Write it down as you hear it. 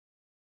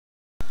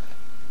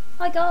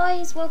Hi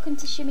guys, welcome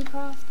to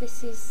Shimeicraft.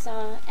 This is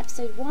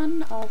episode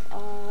 1 of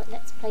our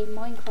Let's Play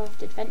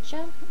Minecraft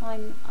adventure.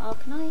 I'm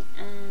Arca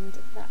and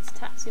that's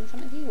Tats in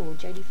front of you, or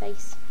Jodie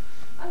Face,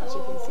 as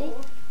you can see.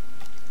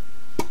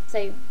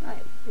 So,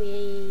 right,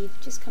 we've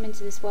just come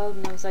into this world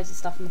and there was loads of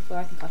stuff on the floor.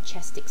 I think our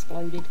chest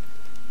exploded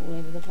all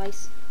over the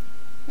place.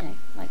 You know,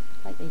 like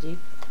they do.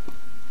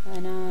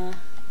 And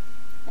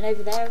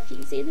over there, if you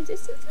can see in the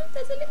distance, look,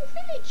 there's a little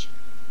village.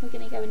 We're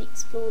going to go and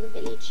explore the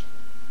village.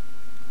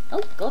 Oh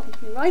god,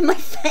 you're right in my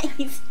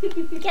face!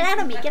 Get out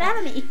of me, get out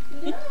of me!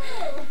 No!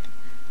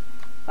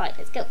 Right,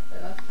 let's go.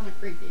 But that's kind of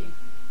creepy.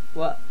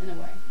 What? In a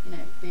way, you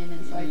know, being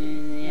inside you.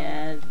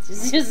 Yeah,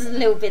 just a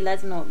little bit,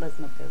 let's not go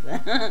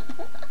there.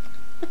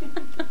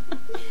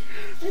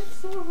 It's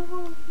so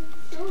wrong,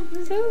 it's so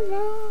creepy. So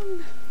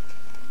wrong!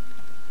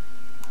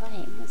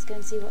 Right, let's go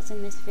and see what's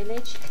in this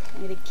village.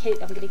 I'm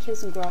gonna kill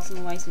some grass on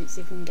the way so we can see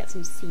if we can get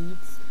some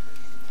seeds.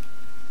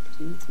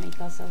 We need to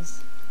make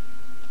ourselves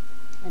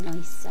a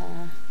nice,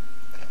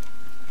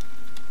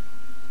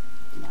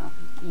 well,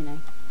 you know,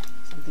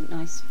 something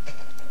nice.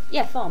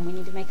 Yeah, farm. We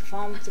need to make a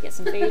farm to get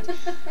some food.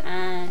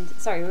 And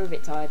sorry, we're a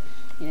bit tired,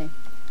 you know.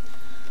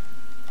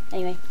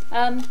 Anyway,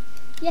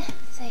 yeah.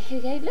 So here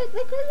we go. Look,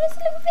 there's a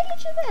little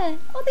villager there.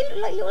 Oh, they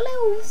look like little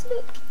elves.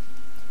 Look,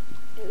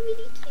 they're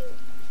really cute.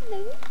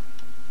 Hello,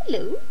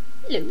 hello,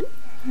 hello.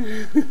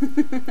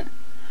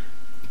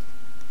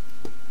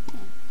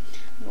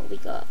 What we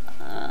got?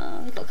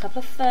 We've got a couple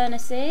of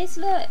furnaces.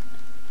 Look.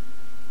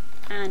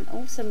 And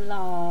all some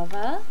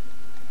lava.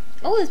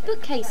 Oh, there's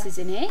bookcases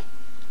in here.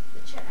 The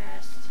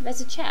chest.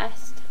 There's a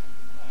chest.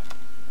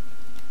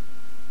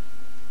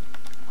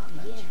 Oh,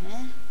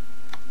 yeah.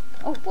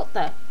 Oh, what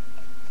the?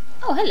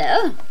 Oh,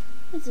 hello.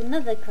 There's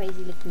another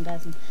crazy looking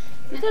person.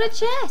 We've got a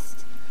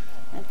chest.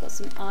 I've got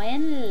some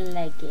iron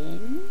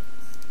leggings.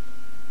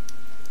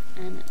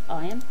 And an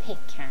iron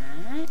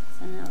pickaxe.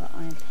 And another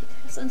iron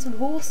pickaxe. And some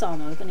horse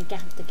armour. We're going to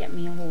have to get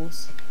me a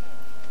horse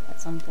at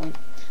some point.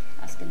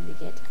 That's going to be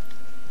good.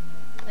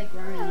 They're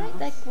groaning at us.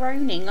 They're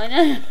groaning, I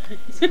know.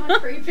 It's kind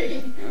of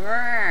creepy.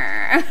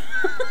 Right.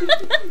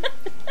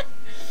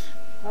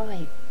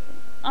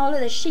 Oh, look,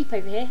 there's sheep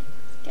over here.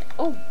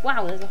 Oh,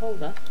 wow, there's a hole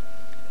there.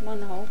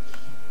 Mind the hole.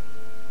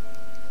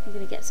 I'm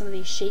going to get some of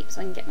these sheep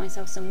so I can get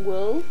myself some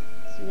wool.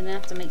 So I'm going to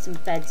have to make some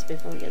beds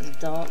before it gets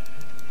dark.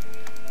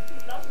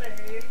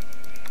 Lovely.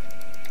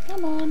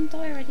 Come on,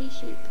 die already,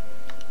 sheep.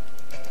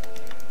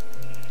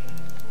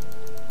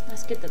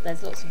 That's good that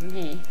there's lots of them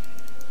here.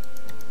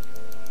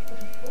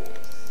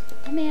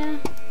 Come here.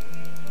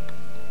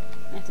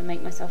 I have to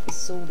make myself a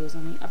sword or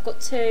something. I've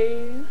got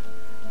 2.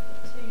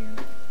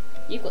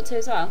 You've got 2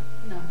 as well?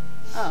 No.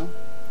 Oh.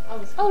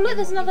 Oh, look,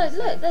 there's another.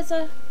 Look, there's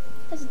a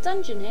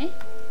dungeon here.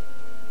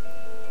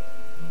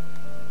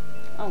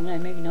 Oh no,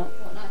 maybe not.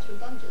 What, an actual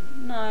dungeon?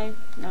 No,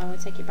 I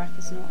take it back.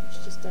 It's not.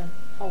 It's just a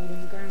hole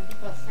in the ground. I was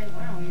about to say,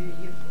 wow,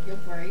 you're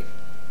brave.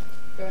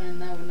 Going in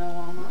there with no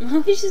armour.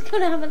 We're just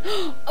gonna have an.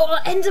 Oh,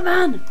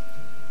 Enderman!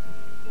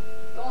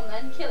 Go on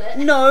then, kill it.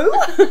 No.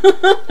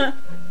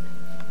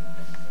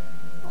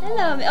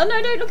 Hello. Oh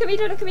no! Don't look at me!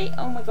 Don't look at me!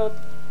 Oh my god.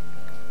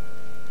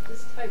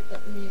 Just hope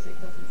that the music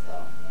doesn't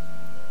start.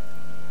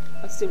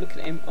 I'm still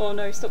looking at him. Oh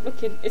no! Stop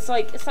looking. It's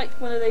like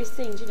one of those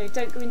things. You know,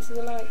 don't go into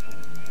the light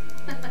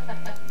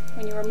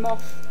when you're a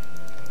moth.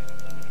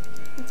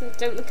 And so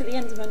don't look at the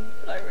Enderman.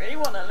 But I really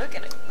want to look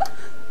at it.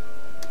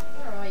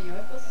 Where are you?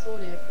 I've got a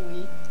sword here for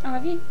you. Oh,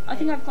 have you? I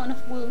think I've got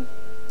enough wool.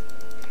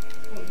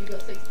 What, you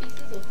got 6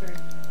 pieces or 3?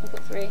 I've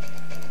got 3.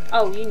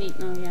 Oh, you need.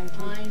 No, yeah.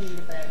 Okay. I need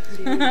a bed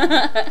too.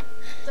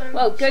 Don't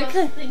Well, go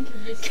think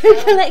of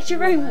yourself, collect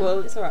your own woman. wool.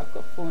 It's alright. I've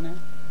got 4 now.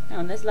 Hang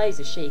on, there's loads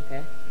of sheep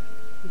here.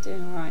 I'm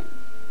doing alright.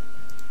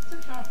 I'm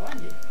still trying to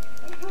find you.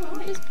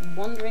 I'm just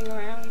wandering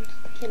around,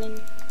 killing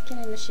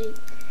the sheep.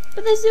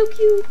 But they're so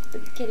cute.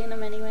 But killing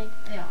them anyway.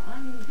 Yeah,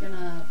 I'm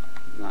gonna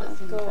Right, put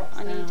some crops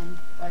down,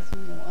 buy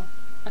some water.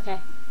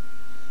 Okay.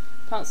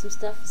 Plant some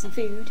stuff for some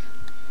food.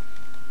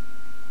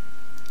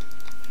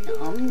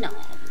 Nom nom.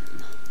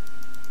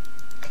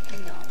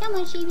 No. Come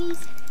on,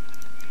 sheepies.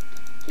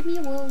 Give me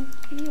your wool.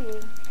 Give me your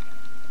wool.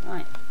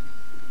 Right.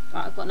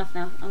 Right, I've got enough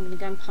now. I'm going to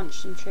go and punch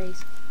some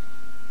trees.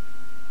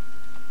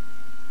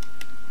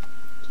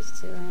 Just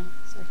to,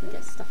 so I can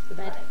get stuff for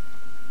bed.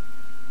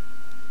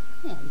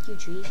 Yeah, you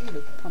trees, you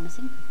look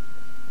promising.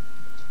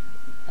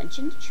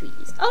 Punching the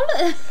trees. Oh,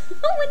 look!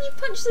 When you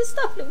punch the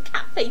stuff, little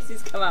cat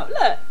faces come out.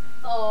 Look!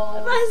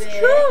 Oh, That's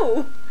dear.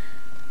 cool!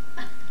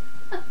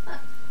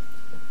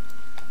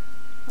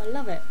 I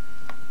love it.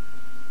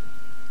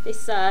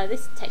 This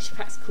texture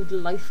pack's called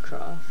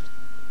Lifecraft.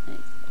 And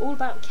it's all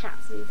about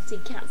cats. You can see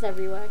cats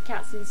everywhere.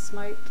 Cats in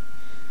smoke.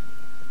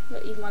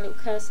 Look, even my little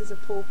cursor's a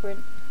paw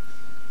print.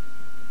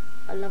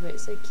 I love it.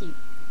 It's so cute.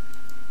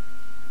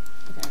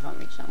 Okay, I can't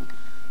reach that one.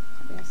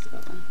 Can't be asked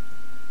about that.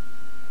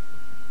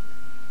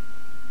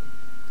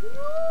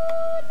 No,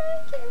 I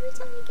like it. Every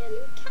time you get a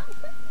little cat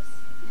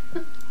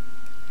face.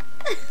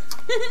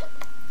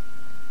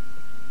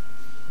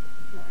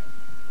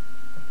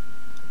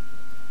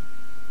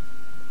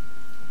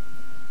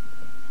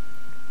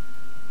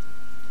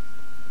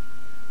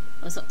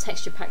 Oh, it's not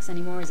texture packs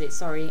anymore, is it?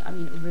 Sorry, I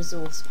mean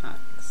resource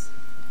packs.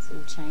 It's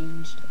all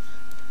changed.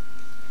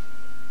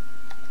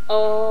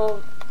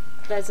 Oh,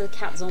 there's a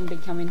cat zombie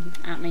coming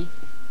at me.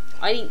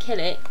 I didn't kill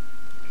it.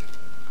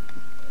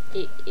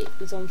 It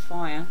was on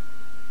fire.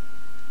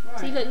 Right.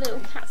 See, look,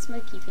 little cat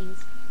smoky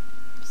things.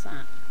 What's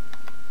that?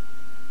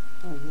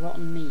 Oh,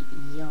 rotten meat.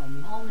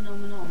 Yum. Om.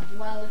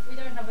 Well, if we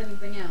don't have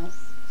anything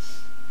else,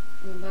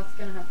 well, that's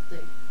gonna have to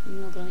do.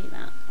 I'm not gonna eat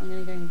that. I'm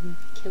gonna go and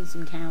kill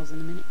some cows in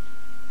a minute.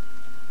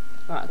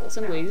 Right, I've got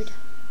some wood.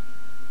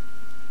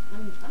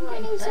 I'm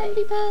Hello,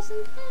 zombie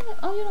person. Hello.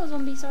 Oh, you're not a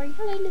zombie, sorry.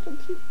 Hello, little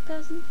cute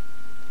person.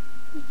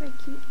 You're very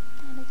cute.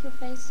 I like your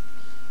face.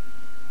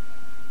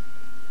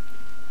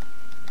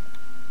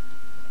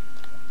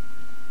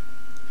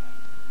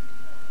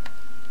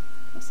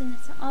 What's in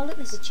this? Oh, look,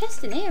 there's a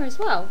chest in here as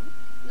well.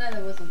 No,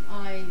 there wasn't.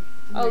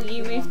 Oh,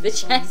 you moved the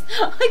chest.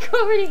 I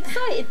got really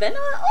excited then.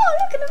 Oh,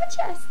 look, another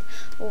chest.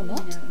 Or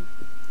not. No.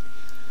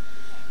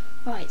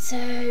 Right, so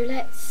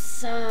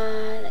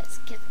let's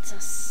get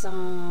us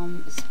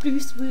some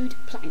spruce wood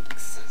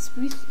planks.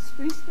 Spruce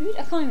wood?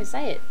 I can't even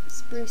say it.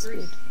 Spruce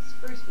wood.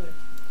 Spruce wood.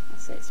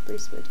 That's it,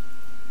 spruce wood.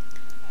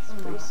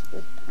 Spruce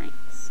wood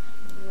planks.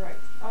 Right.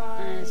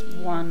 There's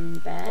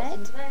one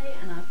bed. Today,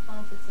 and I've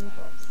planted some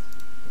crops.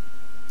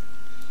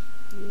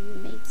 You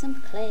made some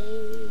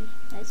clay.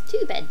 There's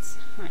 2 beds.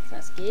 Right,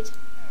 that's good.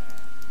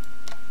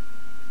 I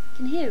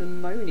can hear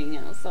them moaning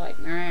outside.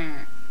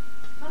 Kind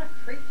of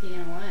creepy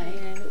in a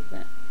way. Yeah, a little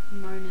bit.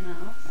 Moaning at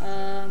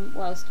us.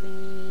 What else do we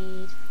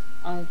need?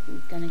 I'm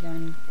gonna go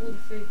and... All the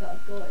food that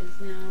I've got is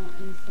now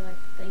inside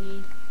the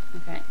thingy.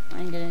 Okay,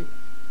 I'm gonna...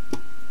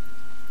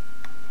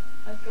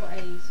 I've got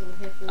a sword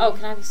here for you. Oh,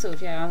 can I have a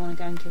sword? Yeah, I want to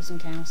go and kill some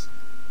cows.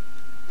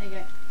 There you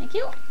go. Thank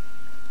you.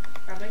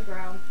 Grab and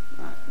growl.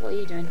 Right, what are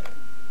you doing?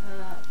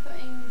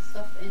 Putting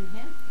stuff in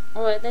here.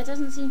 Oh, there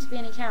doesn't seem to be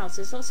any cows.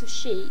 There's lots of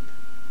sheep.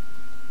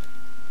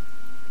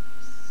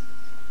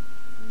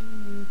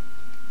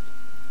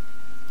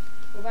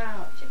 What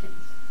about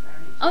chickens?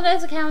 Oh,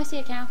 there's a cow. I see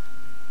a cow.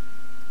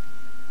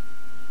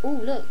 Oh,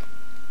 look.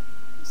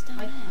 What's down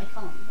there? I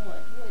can't.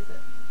 What is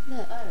it?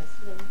 Look. Oh, it's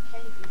a little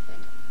cavey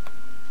thing.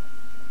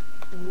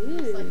 Ooh.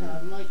 Looks like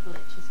a light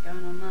glitch is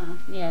going on there.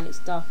 Yeah, it looks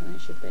darker than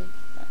it should be.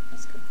 But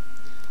that's cool.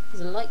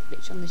 There's a light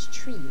glitch on this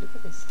tree. Look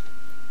at this.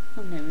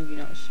 Oh no, maybe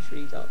not. It's just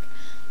really dark.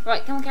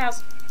 Right, come on,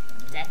 cows.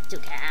 Death to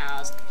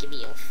cows. Give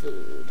me your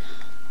food.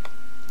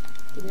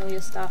 Give me all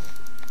your stuff.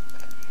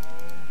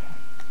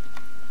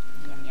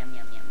 Yum, yum,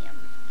 yum, yum, yum.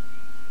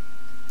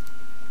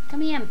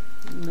 Come here.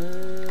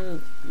 Moo.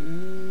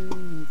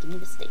 Give me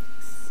the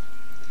steaks.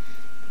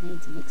 I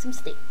need to make some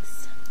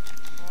steaks.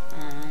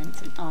 And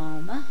some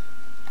armour.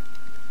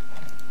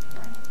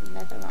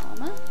 Leather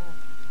armour.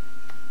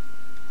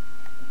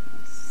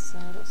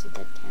 Lots of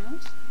dead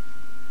cows.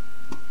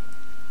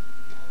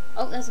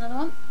 Oh, there's another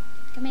one.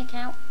 Come here,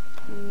 cow.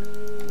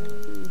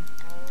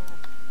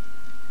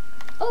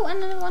 Oh,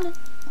 another one.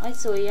 I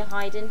saw you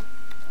hiding.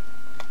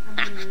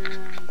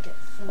 Get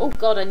some Oh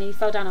god, I nearly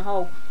fell down a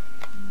hole.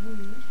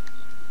 wood.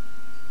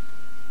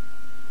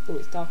 Oh,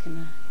 it's dark in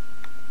there.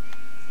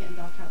 It's getting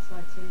dark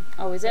outside too.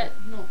 Oh, is it?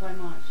 Not by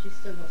much. You've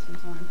still got some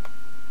time.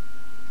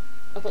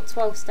 I've got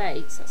 12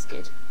 steaks. That's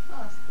good. Oh,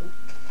 that's cool.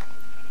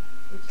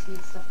 We just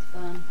need stuff to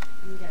burn.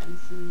 I'm getting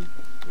some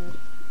wood.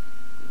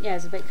 Yeah,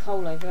 there's a big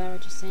hole over there. I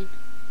just seen.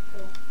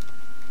 Cool.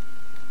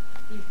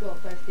 You've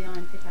got both the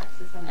iron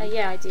pickaxes, haven't you?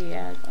 Yeah, I do.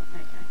 Yeah.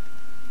 Okay.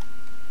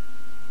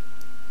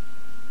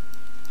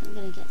 I'm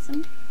gonna get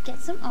some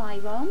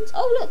irons.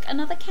 Oh, look,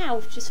 another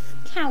cow. Just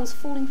cows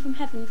falling from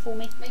heaven for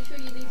me. Make sure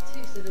you leave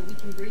 2 so that we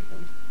can breed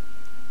them.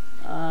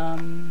 I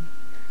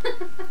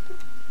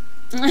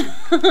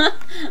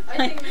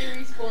think they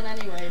respawn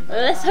anyway. But,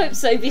 Let's hope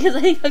so, because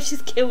I think I've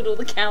just killed all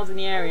the cows in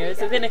the area.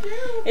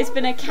 It's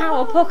been a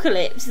cow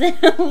apocalypse.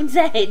 They're all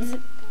dead.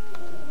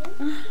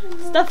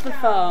 Stuff the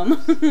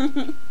farm.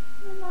 I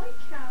like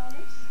cows.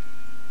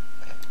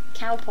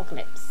 Cow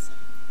apocalypse.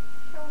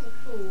 Cows are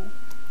cool.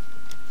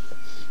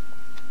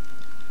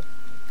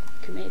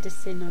 Committed a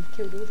sin. I've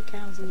killed all the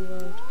cows in the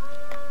world.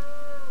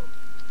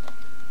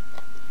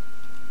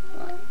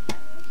 Right.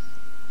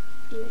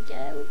 Here we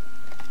go.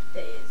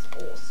 It's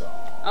awesome.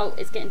 Oh,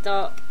 it's getting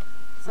dark.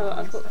 So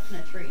I've got stuff in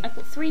a tree. I've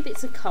got 3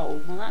 bits of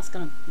coal. Well, that's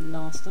gonna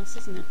last us,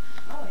 isn't it?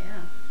 Oh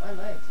yeah, by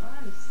loads.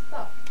 I'm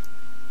stuck.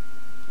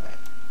 Right.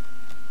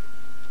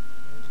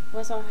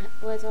 Where's our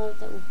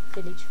little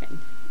village thing?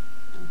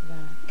 Over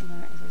there.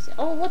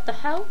 Oh, what the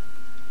hell?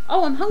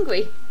 Oh, I'm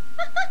hungry.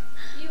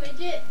 You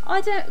idiot. I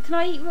don't. Can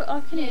I eat?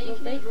 I can eat you raw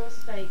can beef. eat raw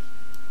steak.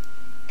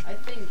 I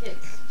think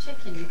it's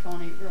chicken you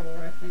can't eat raw.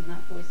 I think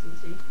that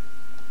poisons you.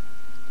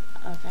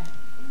 Okay. I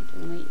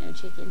don't want to eat no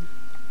chicken.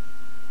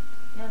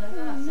 Yeah, look at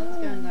that. Sun's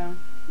going down.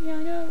 Yeah,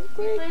 I know.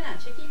 We're Quick. playing that,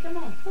 Chicky. Come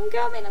on.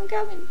 I'm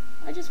coming.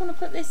 I just want to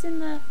put this in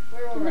the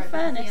We're all in the right.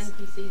 furnace.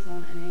 The NPCs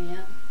aren't in here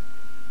yet.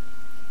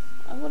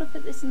 I want to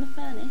put this in the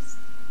furnace.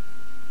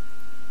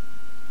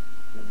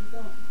 What have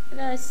you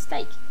got?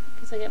 Steak,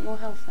 because I get more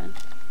health then.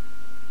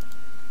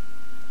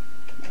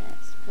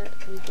 Let's put.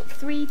 We've got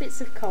 3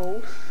 bits of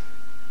coal.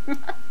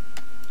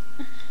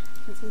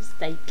 and some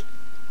steak.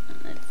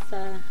 Let's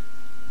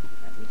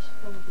We should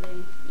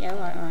probably. yeah,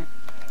 alright.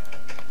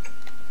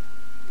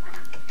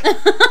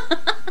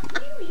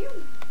 You.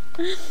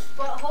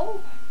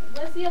 Butthole.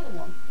 Where's the other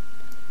one?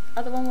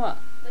 Other one what?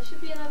 There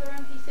should be another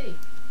NPC.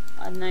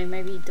 I don't know,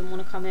 maybe he didn't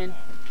want to come in.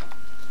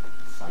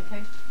 Psycho.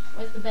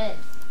 Where's the bed?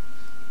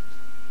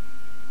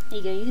 Here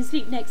you go, you can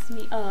sleep next to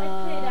me.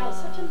 I cleared out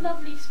such a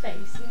lovely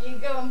space, and you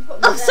go and put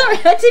me Oh, there. sorry,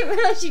 I didn't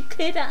realise you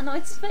cleared out a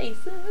nice space.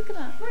 Oh, look at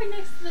that. Right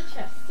next to the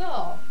chest.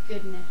 Oh,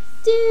 goodness.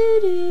 Do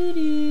do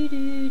do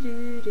do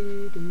do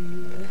do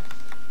do.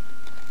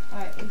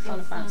 Alright, we've Kind got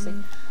of fancy.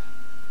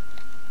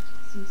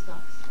 some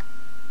stuff.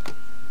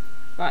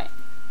 Right.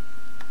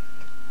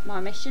 My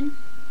mission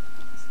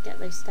is to get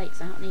those steaks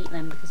out and eat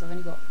them because I've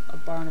only got a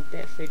bar and a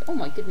bit of food. Oh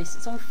my goodness,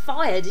 it's on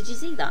fire. Did you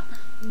see that?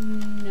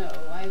 No,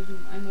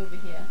 I'm over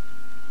here.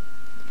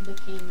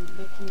 Looking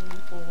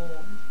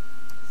for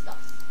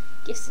stuff.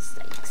 Gifts of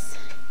steaks.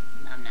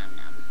 Nom nom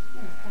nom.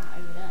 There's that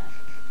over there.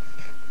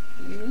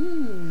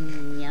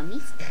 Mmm, yummy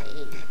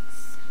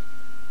steaks.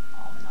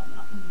 Oh, no.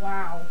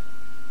 Wow.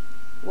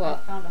 What?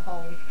 I found a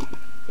hole.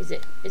 Is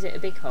it a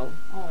big hole?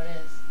 Oh, it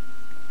is.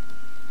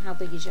 How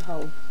big is your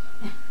hole?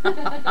 It's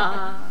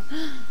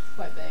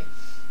quite big.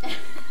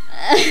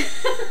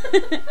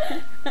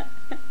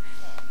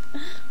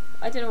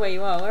 I don't know where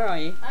you are. Where are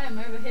you? I am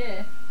over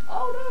here.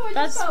 Oh no, I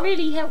That's just fell.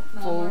 really No,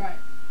 helpful. I'm alright.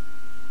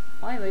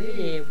 I'm over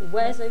here.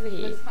 Where's over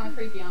here? It's kind of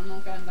creepy. I'm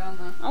not going down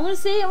there. I want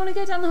to see. I want to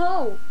go down the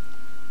hole.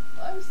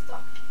 I'm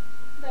stuck.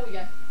 There we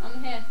go.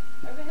 I'm here.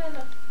 Over here,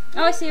 look.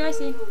 Oh, I see you. I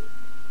see you.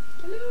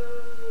 Hello.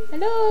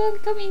 Hello, I'm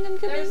coming. I'm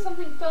There is coming.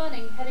 something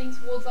burning heading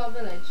towards our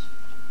village.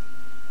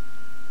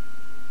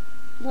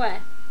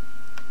 Where?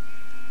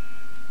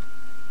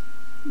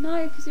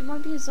 No, because it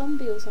might be a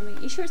zombie or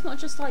something. You sure it's not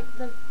just like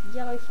the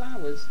yellow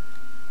flowers?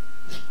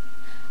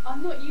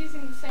 I'm not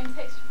using the same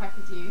texture pack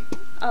as you.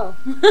 Oh.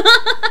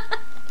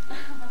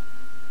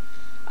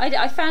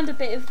 I found a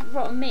bit of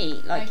rotten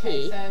meat, like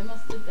okay, here. so it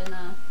must have been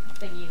a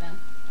thingy then.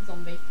 A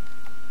zombie.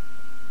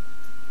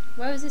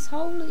 Where was this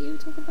hole that you were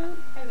talking about?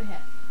 Over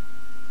here.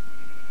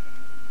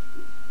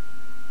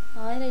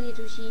 Oh, hello,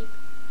 little sheep.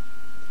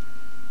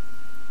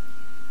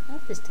 I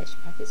love this texture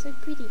pack. It's so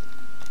pretty.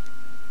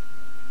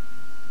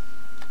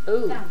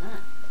 Oh. Down there.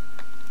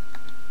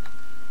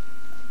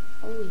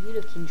 Oh, you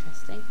look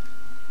interesting.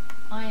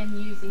 I am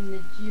using the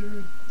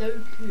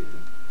Jirudoku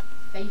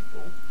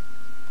Faithful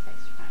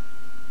texture pack.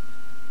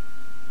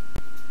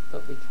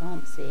 But we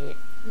can't see it.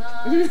 No,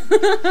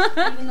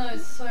 even though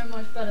it's so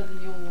much better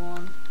than your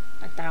one.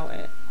 I doubt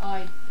it.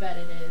 I bet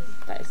it is.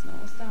 But it's not.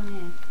 What's down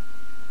here?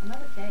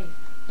 Another cave.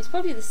 It's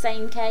probably the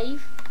same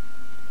cave.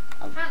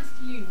 Pants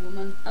to you,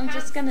 woman. I'm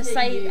Pants just gonna to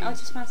say, you. I'll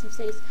just find some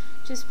steaks.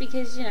 Just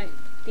because, you know,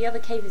 the other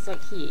cave is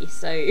like here,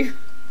 so it's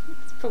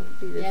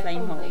probably the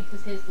same probably, hole.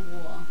 because here's the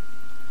water.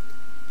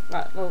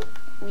 Right, well,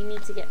 we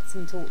need to get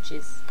some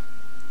torches.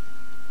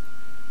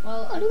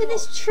 Well, Oh, look at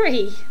this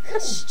tree. How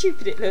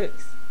stupid it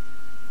looks.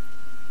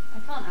 I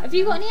can't Have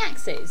you got any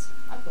axes?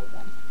 I've got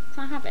one.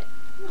 Can I have it?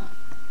 No.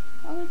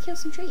 I want to kill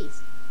some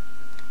trees.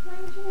 Why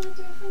would you want to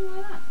do a thing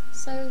like that?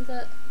 So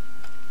that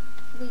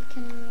we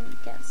can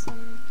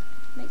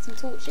make some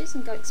torches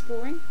and go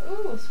exploring.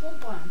 Ooh, a swamp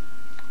biome.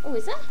 Oh,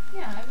 is that?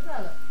 Yeah, over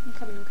there, look. I'm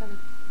coming.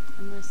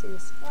 I'm going to see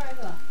this. Right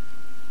over there.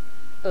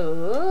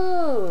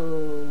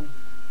 Oh.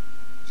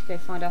 We should go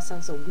find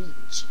ourselves a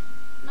witch.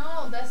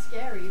 No, they're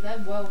scary. They're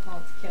well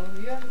hard to kill. Have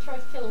you ever tried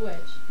to kill a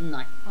witch?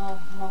 No.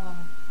 Oh.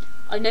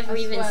 I've never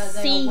even swear, they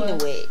are seen a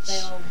worse- witch.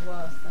 They are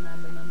worse than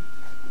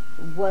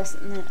Enderman. Worse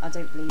than that? I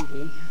don't believe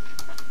you.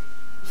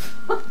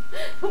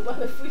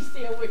 Well, if we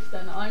see a witch,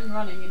 then I'm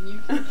running and you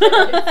can kill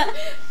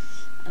it.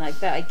 And I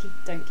bet I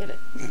don't get it.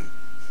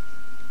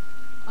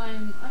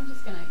 I'm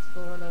just gonna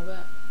explore a little bit.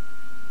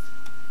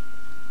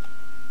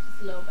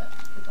 Just a little bit,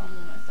 because I'm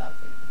almost out of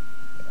food.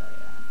 So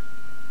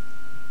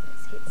yeah.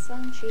 Let's hit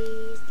some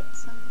trees, get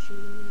some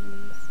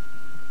trees.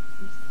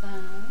 Some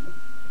sand.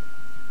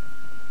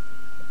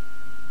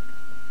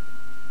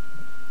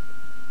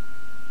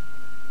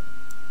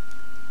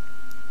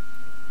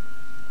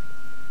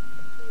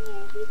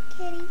 Yeah, you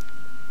kitty.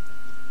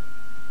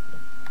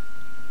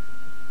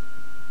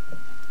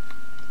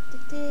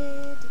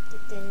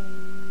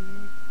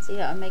 See,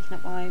 look, I'm making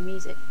up my own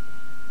music.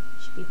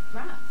 Should be,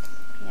 Rats.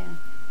 yeah.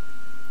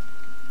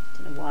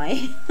 Don't know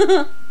why.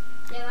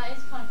 Yeah, that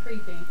is kind of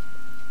creepy.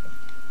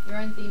 Your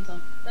own theme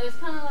song. Though it's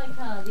kind of like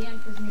the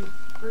Emperor's New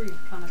Groove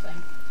kind of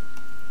thing.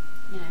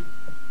 You know.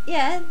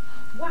 Yeah.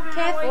 Wow, I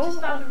Careful.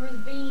 just found a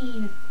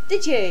ravine.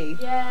 Did you?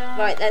 Yeah.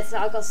 Right, I've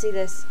got to see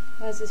this.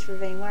 Where's this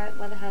ravine? Where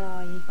the hell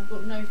are you? I've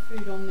got no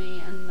food on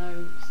me and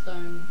no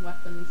stone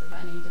weapons of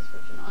any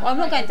description. Well, I'm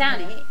not going right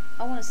down over here. it.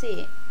 I want to see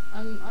it.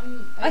 I'm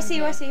I see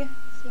you, I see you.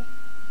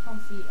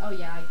 Can't see. Oh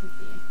yeah, I can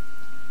see you.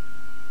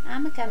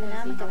 I'm a coming,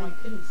 I I'm a see how I coming.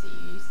 couldn't see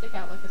you. You stick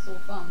out like a sore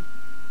thumb.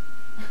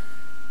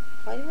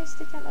 Why do I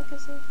stick out like a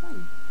sore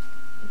thumb?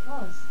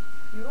 Because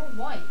you're all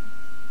white.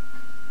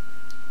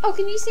 Oh,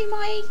 can you see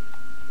my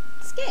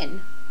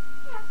skin?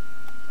 Yeah.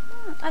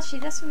 Oh, actually,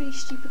 that's a really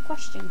stupid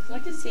question because You I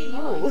can can see see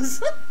mine.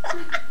 yours.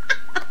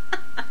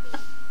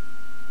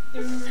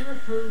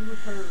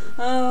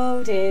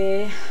 Oh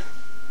dear.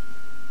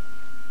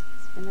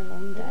 It's been a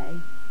long day.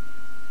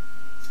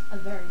 A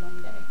very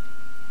long day.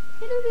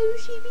 Hello little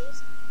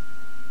sheepies.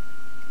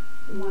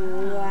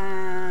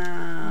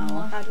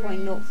 Wow. How do I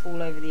not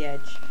fall over the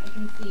edge? I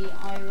can see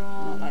iron.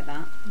 Not like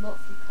that.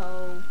 Lots of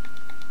coal.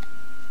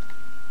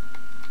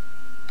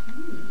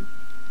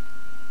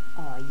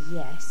 Oh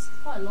yes.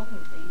 Quite a long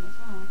ravine as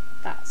well.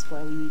 That's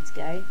where we need to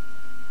go.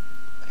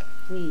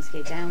 We need to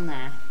go down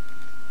there.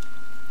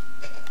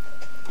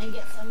 And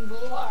get some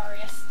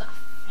glorious stuff.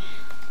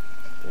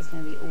 There's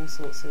going to be all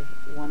sorts of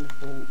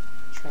wonderful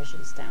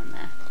treasures down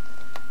there.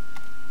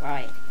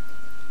 Right.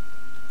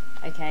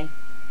 Okay.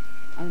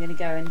 I'm going to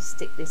go and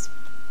stick this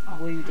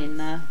wood in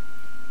the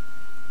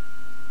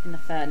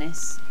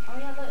furnace. Oh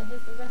yeah, look,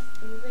 here's the rest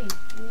of the ravine.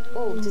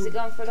 Oh, does it go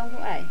on for a long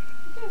way?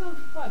 It goes on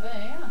for quite a bit,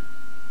 yeah.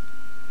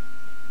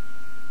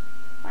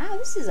 Wow,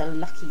 this is a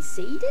lucky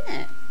seed, isn't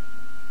it?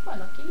 Quite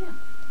lucky, yeah.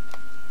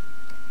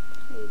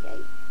 There you go.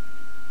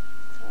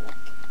 So look.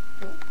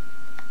 Cool.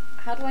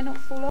 How do I not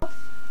fall off?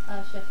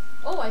 Shift.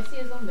 Oh, I see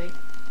a zombie.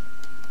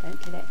 Don't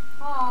kill it.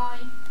 Hi.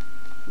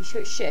 You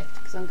sure it's shift?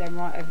 Because I'm going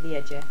right over the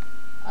edge here.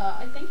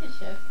 I think it's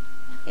shift.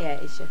 Yeah,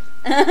 it's shift.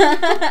 Don't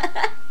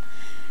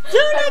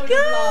I let would go!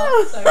 have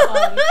laughed so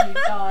hard if you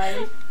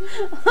died.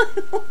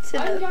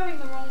 I'm I'm going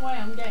the wrong way.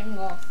 I'm getting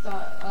lost.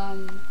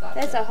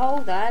 There's a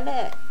hole there,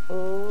 look.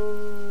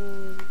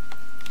 Oh.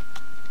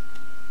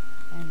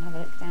 And have a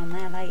look down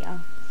there later.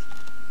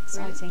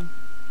 Exciting.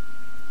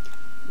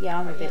 Yeah,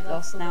 I'm a bit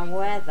lost now.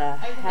 Where the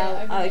hell?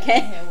 Over Oh, here, okay.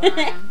 over here where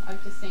I am.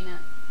 I've just seen it.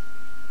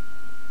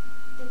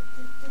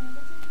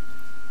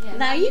 Yeah,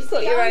 now you've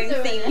got see your I'm own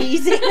doing theme it.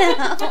 music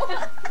now.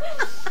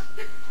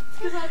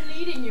 Because I'm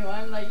leading you.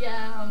 I'm like,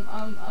 yeah,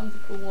 I'm the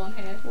cool one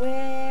here.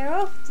 We're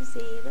off to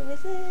see the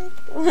wizard.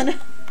 No,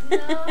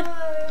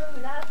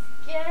 that's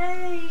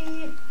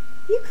gay.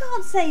 You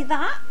can't say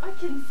that. I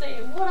can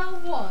say what I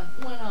want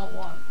when I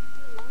want.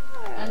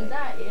 No. And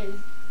that is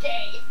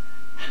gay.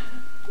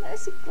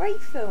 That's a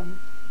great film.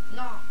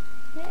 No.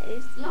 Yeah, it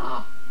is.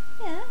 No.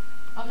 Yeah.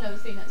 I've never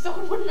seen it, so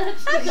I wouldn't How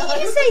actually can know.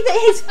 you say that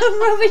it's a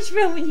rubbish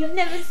film when you've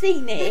never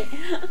seen it?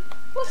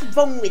 What's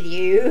wrong with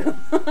you?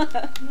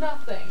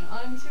 Nothing.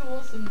 I'm too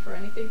awesome for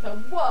anything. So,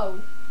 whoa!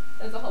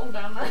 There's a hole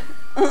down there.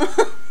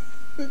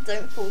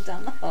 Don't fall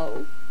down the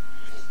hole.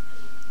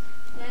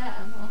 Yeah,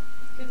 well,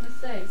 goodness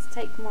sakes. Let's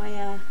take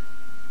my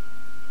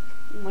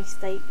my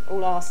steak,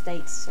 all our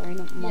steaks. Sorry,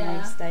 not my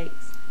Yeah.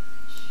 steaks.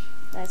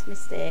 There's my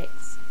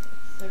steaks.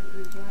 So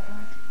rude,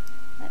 right?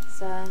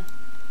 Let's I've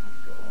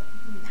got.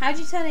 How do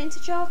you turn it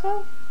into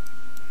charcoal?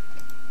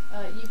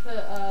 You put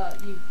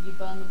you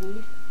burn the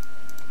wood.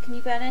 Can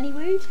you burn any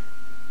wood?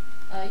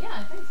 Yeah,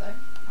 I think so.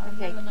 I've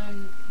Okay. never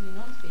known you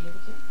not to be able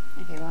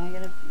to. Okay, well I'm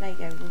gonna, there you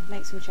go, we'll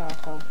make some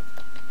charcoal.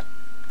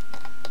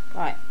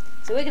 Right,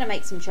 so we're gonna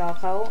make some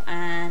charcoal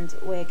and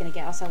we're gonna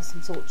get ourselves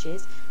some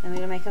torches and we're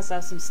gonna make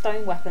ourselves some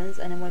stone weapons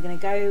and then we're gonna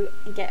go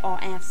and get our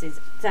asses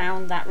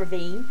down that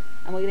ravine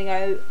and we're gonna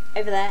go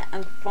over there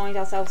and find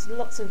ourselves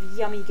lots of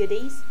yummy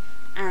goodies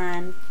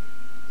and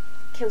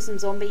kill some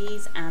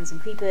zombies and some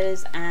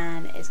creepers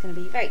and it's going to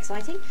be very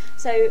exciting.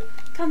 So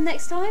come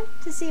next time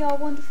to see our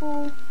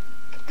wonderful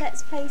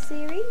Let's Play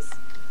series.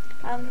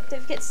 Don't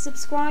forget to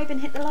subscribe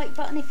and hit the like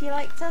button if you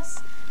liked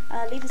us.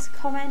 Leave us a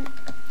comment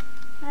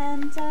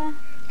and yeah,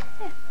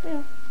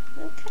 we'll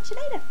catch you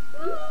later.